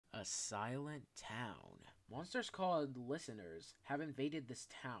A silent town. Monsters called listeners have invaded this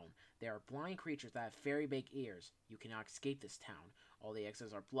town. They are blind creatures that have very big ears. You cannot escape this town. All the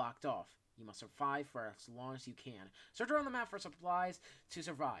exits are blocked off. You must survive for as long as you can. Search around the map for supplies to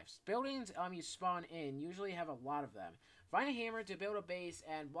survive. Buildings you spawn in usually have a lot of them. Find a hammer to build a base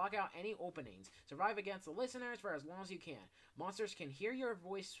and block out any openings. Survive against the listeners for as long as you can. Monsters can hear your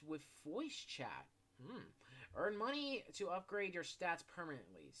voice with voice chat. Earn money to upgrade your stats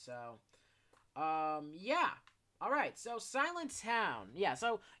permanently. So, yeah. Alright, so Silent Town. Yeah,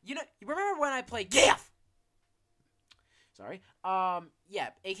 so, you remember when I played GEF? Sorry. Yeah,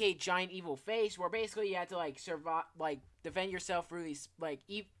 aka Giant Evil Face, where basically you had to, like, survive, like, defend yourself through these, like,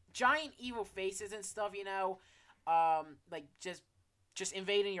 giant evil faces and stuff, like, just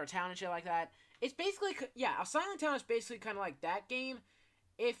invading your town and shit like that. It's basically, yeah, a Silent Town is basically kind of like that game.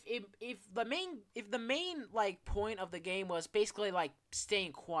 If the main like point of the game was basically like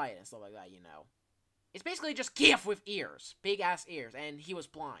staying quiet and stuff like that, it's basically just GEF with ears, big ass ears, and he was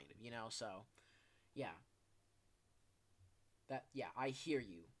blind, so yeah, I hear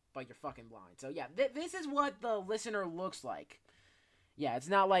you, but you're fucking blind. So yeah, this is what the listener looks like. Yeah, it's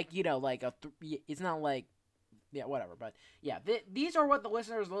not like it's not like. Yeah, whatever, but yeah, these are what the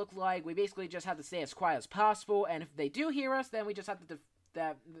listeners look like. We basically just have to stay as quiet as possible, and if they do hear us, then we just have to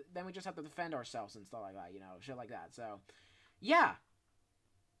then we just have to defend ourselves and stuff like that, shit like that. So, yeah.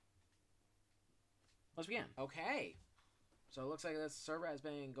 Let's begin. Okay. So it looks like this server has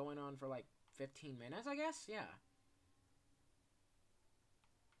been going on for like 15 minutes, I guess? Yeah.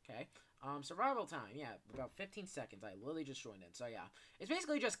 Okay. Survival time, yeah, about 15 seconds. I literally just joined in. So yeah. It's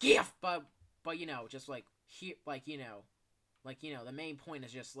basically just GEF, but just like here, the main point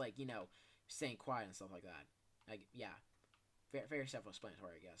is just like, staying quiet and stuff like that. Like, yeah. Very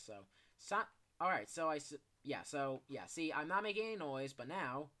self-explanatory, I guess. Alright, see, I'm not making any noise, but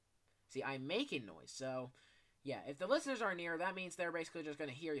now, see, I'm making noise, so, yeah, if the listeners are near, that means they're basically just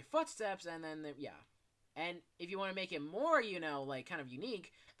gonna hear your footsteps, and then, yeah. And if you want to make it more, like, kind of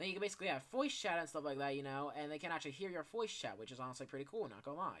unique, then you can basically have voice chat and stuff like that, and they can actually hear your voice chat, which is honestly pretty cool, not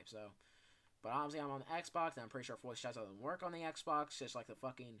gonna lie, so. But obviously, I'm on the Xbox, and I'm pretty sure voice chat doesn't work on the Xbox, just like the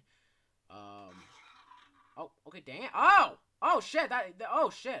fucking, oh, okay, damn, oh, shit,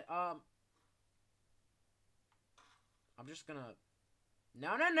 oh, shit, I'm just gonna,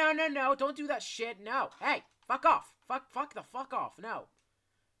 no, don't do that shit, no, hey, fuck off, fuck the fuck off, no,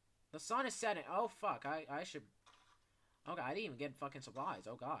 the sun is setting, oh, fuck, I should, okay, I didn't even get fucking supplies,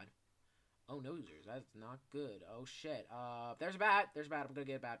 oh, god, oh, nosers, that's not good, oh, shit, there's a bat, I'm gonna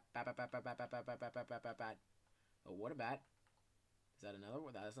get a bat, bat, oh, what a bat, is that another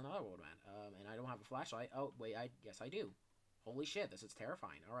one? That is another one, man, and I don't have a flashlight, oh, wait, yes, I do. Holy shit, this is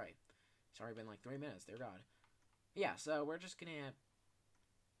terrifying. Alright. It's already been like 3 minutes, dear god. Yeah, so we're just gonna...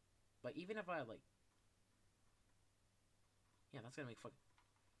 But even if I, like... Yeah, that's gonna make fuck...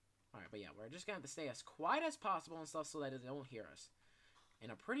 Alright, but yeah, we're just gonna have to stay as quiet as possible and stuff so that they don't hear us. And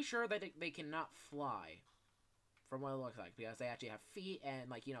I'm pretty sure that they cannot fly. From what it looks like. Because they actually have feet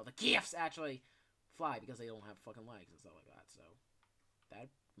and, like, the GEFs actually fly because they don't have fucking legs and stuff like that. So, that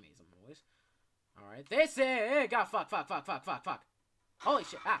made some noise. Alright, this is... God, fuck. Holy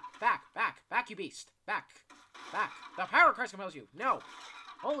shit, back, you beast. Back. The power curse compels you. No.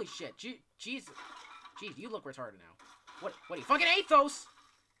 Holy shit, jeez, you look retarded now. What are you, fucking Athos?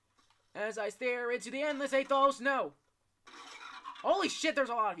 As I stare into the endless Athos, no. Holy shit, there's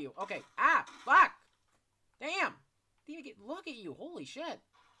a lot of you. Okay, fuck. Damn. Didn't even look at you, holy shit.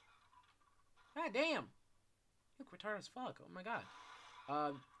 God damn. You look retarded as fuck, oh my god.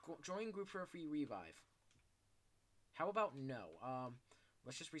 Join group for a free revive. How about no?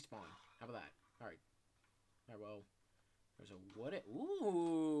 Let's just respawn. How about that? Alright. Alright, well. There's a wooden...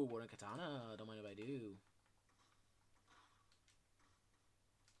 Ooh! Wooden katana. Don't mind if I do.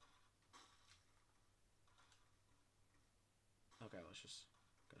 Okay, let's just...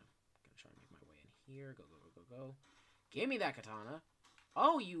 Gonna try to make my way in here. Go. Give me that katana.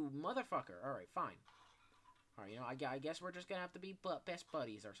 Oh, you motherfucker. Alright, fine. Alright, I guess we're just gonna have to be best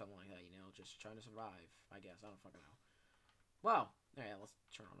buddies or something like that, just trying to survive, I guess. I don't fucking know. Well, alright, let's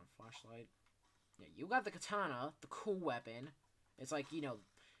turn on a flashlight. Yeah, you got the katana, the cool weapon. It's like,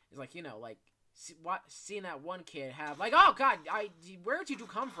 seeing that one kid have, like, oh god, where did you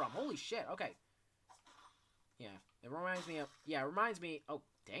come from? Holy shit, okay. Yeah, it reminds me, oh,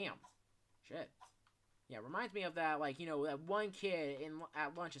 damn. Shit. Yeah, it reminds me of that, like, that one kid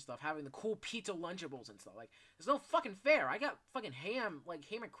at lunch and stuff having the cool pizza Lunchables and stuff. Like, there's no fucking fair. I got fucking ham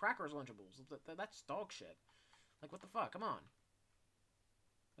and crackers Lunchables. That's dog shit. Like, what the fuck? Come on.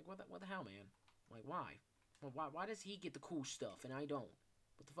 Like, what the hell, man? Like, why? Well, why does he get the cool stuff and I don't?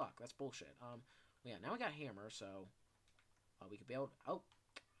 What the fuck? That's bullshit. Yeah, now we got a hammer, so we could build. Oh,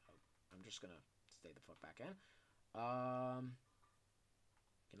 I'm just gonna stay the fuck back in.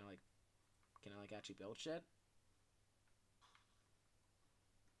 Can I like actually build shit?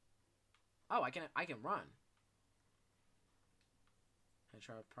 Oh, I can run. I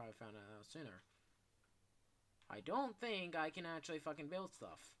should have probably found that out sooner. I don't think I can actually fucking build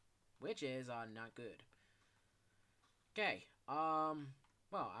stuff, which is not good. Okay.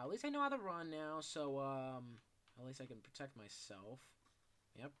 Well, at least I know how to run now, so at least I can protect myself.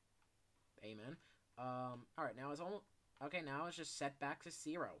 Yep. Amen. Alright, now it's almost... Okay, now it's just set back to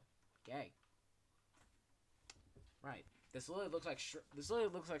 0. Okay. Right. This literally looks like... This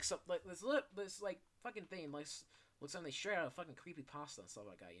literally looks like... This, like, fucking thing, like, looks something straight out of fucking creepypasta and stuff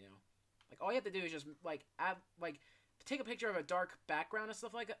like that, you know? Like, all you have to do is just, like, add, like, take a picture of a dark background and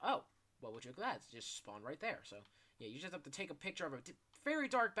stuff like that. Oh, well, would you look at that? It's just spawned right there, so... Yeah, you just have to take a picture of a very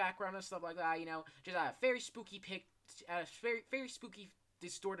dark background and stuff like that, you know? Just a very spooky very spooky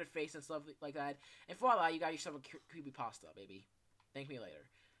distorted face and stuff like that. And voila, you got yourself a creepypasta, baby. Thank me later.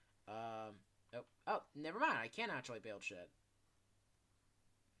 Oh, never mind. I can't actually build shit.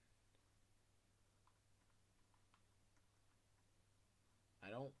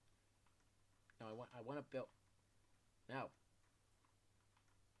 I don't... No, I want to build... No.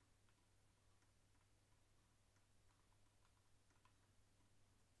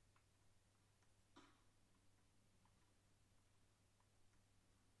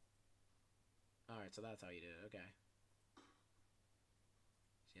 Alright, so that's how you do it. Okay.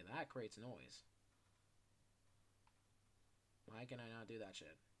 See, that creates noise. Why can I not do that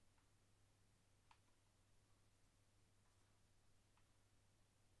shit?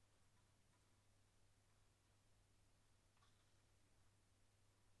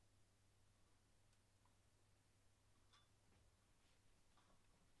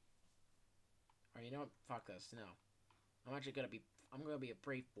 Alright, you know what? Fuck this. No. I'm gonna be a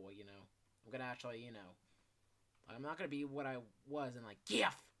brave boy, you know? I'm gonna actually, you know... I'm not gonna be what I was in, like,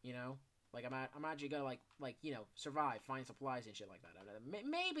 GEF, you know? Like, I'm actually gonna, like, you know, survive, find supplies and shit like that.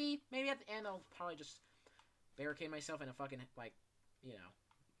 Maybe at the end I'll probably just barricade myself in a fucking, like, you know,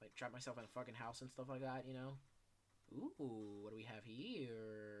 like, trap myself in a fucking house and stuff like that, you know? Ooh, what do we have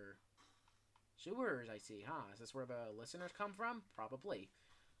here? Sewers, I see, huh? Is this where the listeners come from? Probably.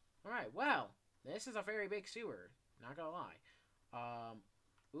 Alright, well, this is a very big sewer. Not gonna lie.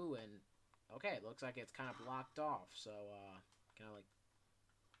 Ooh, and... Okay, it looks like it's kind of blocked off, so, can I, like...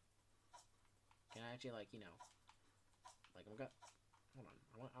 Can I actually, like, you know... Like, I'm gonna...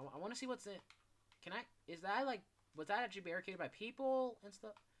 Hold on. I want to see what's in... Can I... Is that, like... Was that actually barricaded by people and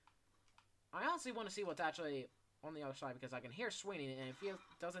stuff? I honestly want to see what's actually on the other side, because I can hear swinging, and it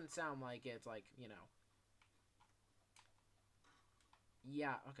doesn't sound like it's, like, you know...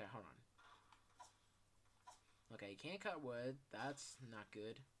 Yeah, okay, hold on. Okay, you can't cut wood. That's not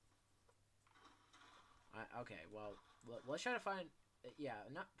good. Okay, well, let's try to find... Yeah,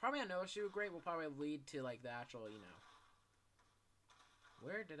 probably another sewer grate will probably lead to, like, the actual, you know...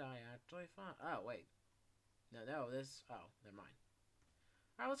 Where did I actually find... Oh, wait. No, this... Oh, never mind.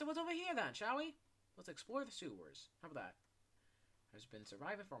 Alright, let's see what's over here, then, shall we? Let's explore the sewers. How about that? I've been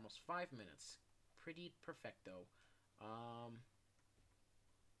surviving for almost 5 minutes. Pretty perfecto.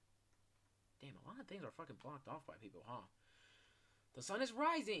 Damn, a lot of things are fucking blocked off by people, huh? The sun is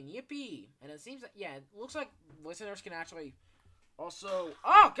rising, yippee! And it seems that, yeah, it looks like listeners can actually also...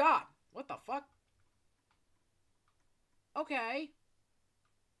 Oh, God! What the fuck? Okay.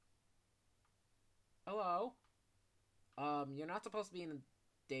 Hello? You're not supposed to be in the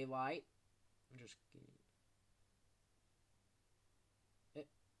daylight. I'm just...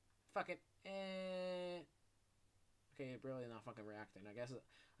 Fuck it. Okay, really not fucking reacting. I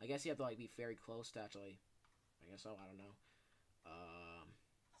guess you have to, like, be very close to actually... I guess so, I don't know.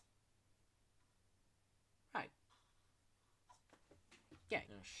 Right. Yeah.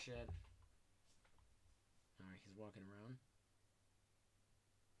 Oh, shit. Alright, he's walking around.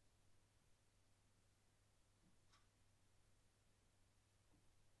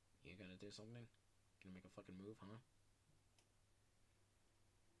 You gonna do something? Gonna make a fucking move, huh?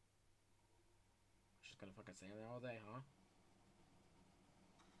 Just gonna fucking stand there all day, huh?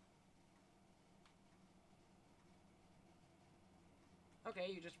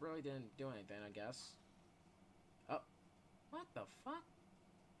 Okay, you just really didn't do anything, I guess. Oh. What the fuck?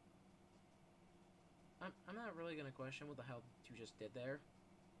 I'm not really gonna question what the hell you just did there.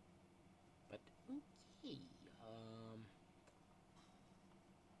 But, okay.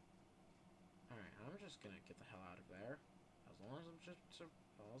 Alright, I'm just gonna get the hell out of there. As long as I'm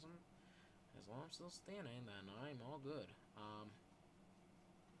as long as I'm still standing, then I'm all good.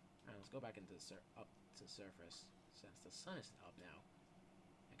 let's go back into up to the surface. Since the sun is up now,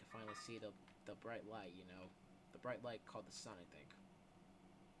 I can finally see the bright light, you know. The bright light called the sun, I think.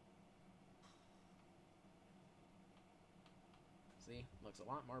 See? Looks a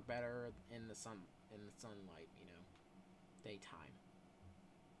lot more better in the sunlight, you know. Daytime.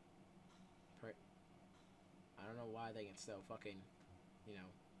 I don't know why they can still fucking, you know,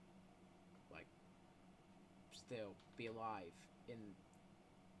 like, still be alive in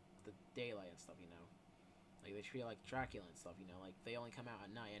the daylight and stuff, you know. Like, they treat it like Dracula and stuff, you know. Like, they only come out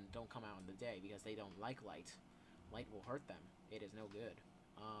at night and don't come out in the day because they don't like light. Light will hurt them. It is no good.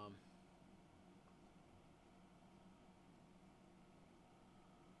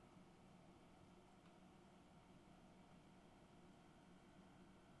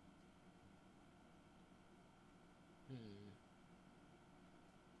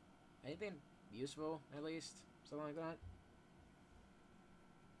 Anything useful, at least? Something like that?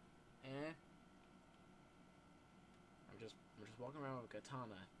 Eh? I'm just walking around with a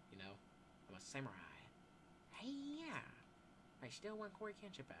katana, you know? I'm a samurai. Hey, yeah! I still want Corey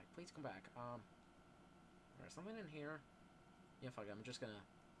Kenshin back. Please come back. There's something in here. Yeah, fuck it. I'm just gonna...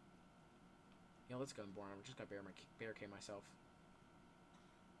 You know, let's go and born. I'm just gonna barricade myself.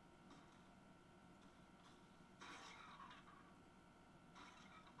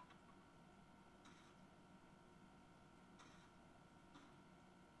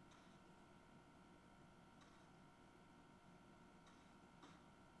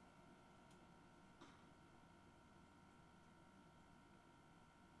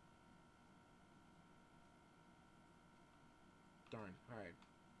 Darn. Alright.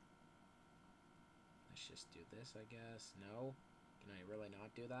 Let's just do this, I guess. No? Can I really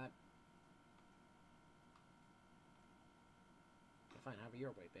not do that? Okay, fine. Have it your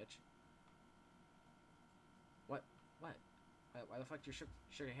way, bitch. What? What? Why the fuck did you shook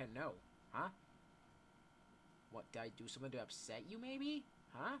your head no? Huh? What? Did I do something to upset you, maybe?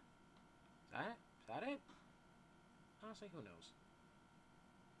 Huh? Is that it? Honestly, who knows?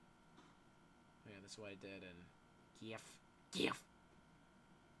 Yeah, that's what I did, and... GEF. GEF!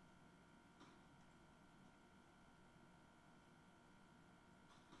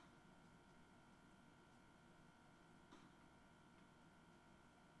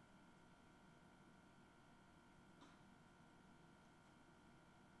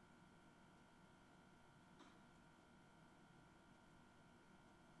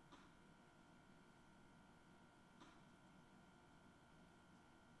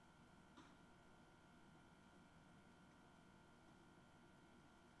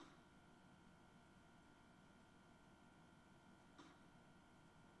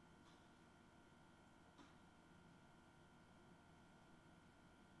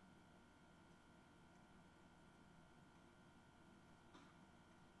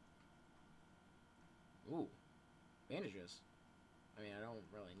 Ooh. Bandages. I mean, I don't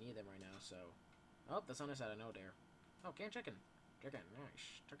really need them right now, so... Oh, that's on the side. I know there. Oh, canned chicken. Chicken.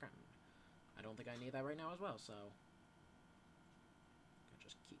 Nice. Chicken. I don't think I need that right now as well, so... I'll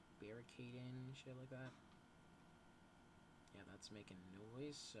just keep barricading and shit like that. Yeah, that's making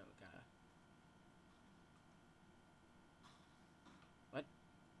noise, so gotta... What?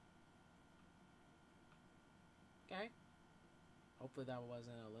 Okay. Hopefully that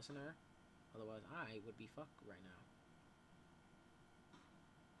wasn't a listener. Otherwise, I would be fucked right now.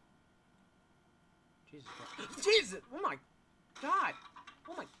 Jesus Christ. Jesus! Oh my God!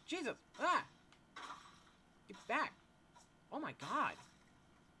 Oh my... Jesus! Ah! Get back! Oh my God!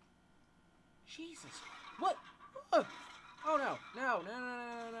 Jesus! What? Oh no! No! No! No!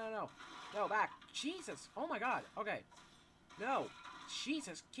 No! No! No! No! Back! Jesus! Oh my God! Okay. No!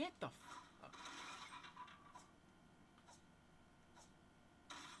 Jesus! Get the...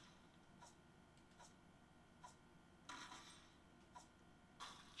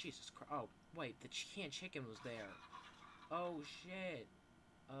 Jesus Christ. Oh, wait, the canned chicken was there. Oh, shit.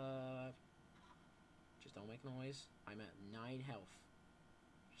 Just don't make noise. I'm at 9 health.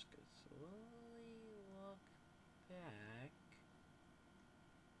 Just gonna slowly walk back.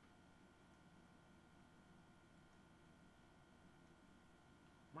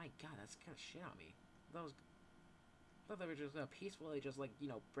 My God, that scared the shit out of me. I thought they were just gonna peacefully just, like, you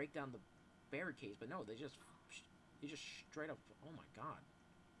know, break down the barricades, but no, they just straight up, oh my God.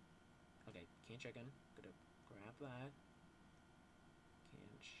 Okay, canned chicken. Gonna grab that.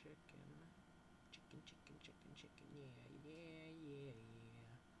 Canned chicken. Chicken, chicken, chicken, chicken. Yeah, yeah, yeah,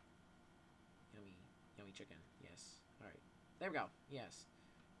 yeah. Yummy. Yummy chicken. Yes. Alright. There we go. Yes.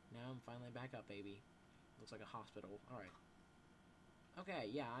 Now I'm finally back up, baby. Looks like a hospital. Alright. Okay,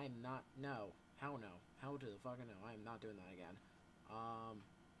 yeah, I'm not... No. Hell no. Hell to the fucking no. I am not doing that again.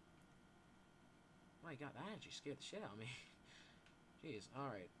 my god, that actually scared the shit out of me. Jeez,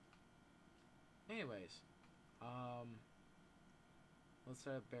 alright. Anyways, let's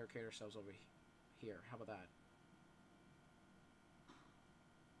barricade ourselves over here. How about that?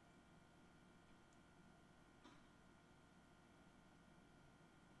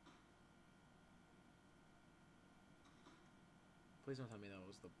 Please don't tell me that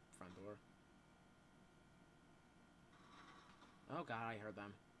was the front door. Oh god, I heard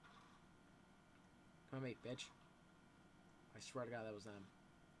them. Come on, mate, bitch. I swear to god that was them.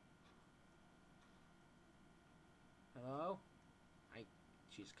 Hello?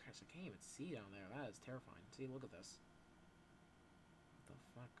 Jesus Christ, I can't even see down there. That is terrifying. See, look at this. What the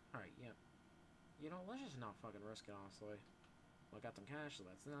fuck? Alright, yeah. You know, let's just not fucking risk it, honestly. Well, I got some cash, so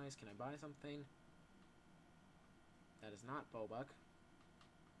that's nice. Can I buy something? That is not Bobuck.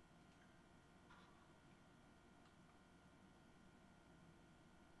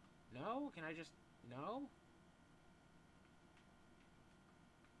 No? Can I just... No?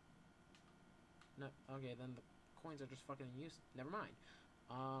 No. Okay, then the coins are just fucking useless. Never mind.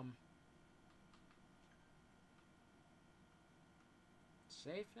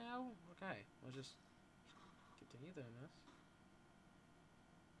 Safe now? Okay, let's just continue doing this.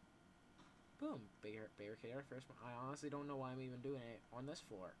 Boom. Barricade our first one. I honestly don't know why I'm even doing it on this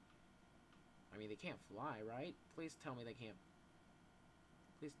floor. I mean, they can't fly, right? Please tell me they can't.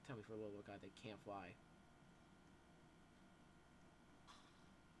 Please tell me for a little guy they can't fly.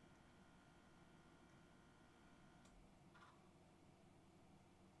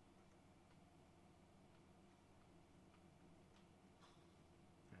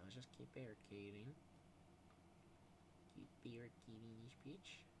 Alright, let's just keep barricading. Keep barricading this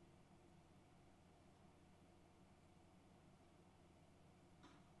bitch.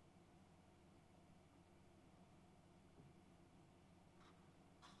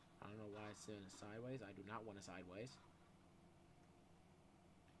 I don't know why it's doing it sideways. I do not want it sideways.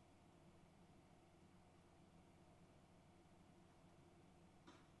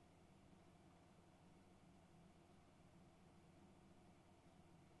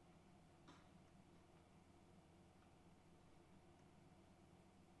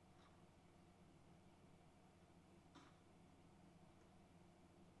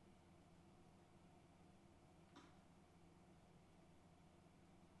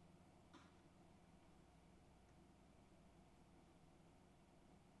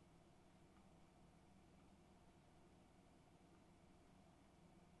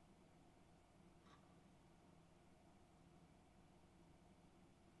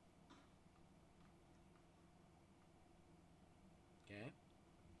 Okay.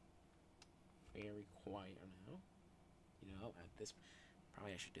 Very quiet now. You know, at this...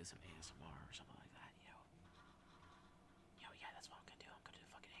 Probably I should do some ASMR or something like that, you know. Yeah, that's what I'm gonna do. I'm gonna do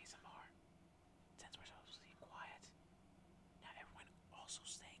fucking ASMR. Since we're supposed to be quiet. Now everyone also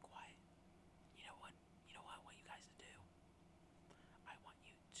stay quiet. You know what? What you guys do? I want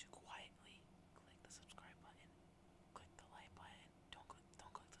you to quietly click the subscribe button, click the like button, don't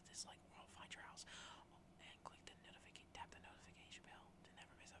click the dislike or I'll find your house. And click the tap the notification bell to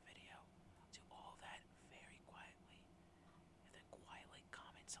never miss a video. Do all that very quietly. And then quietly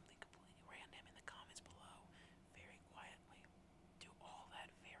comment something completely random in the comments below. Very quietly. Do all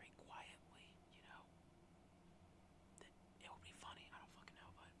that very quietly, you know. It would be funny, I don't fucking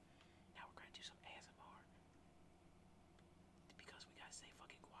know, but now we're gonna do some ASMR. Because we gotta stay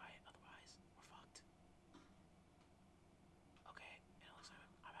fucking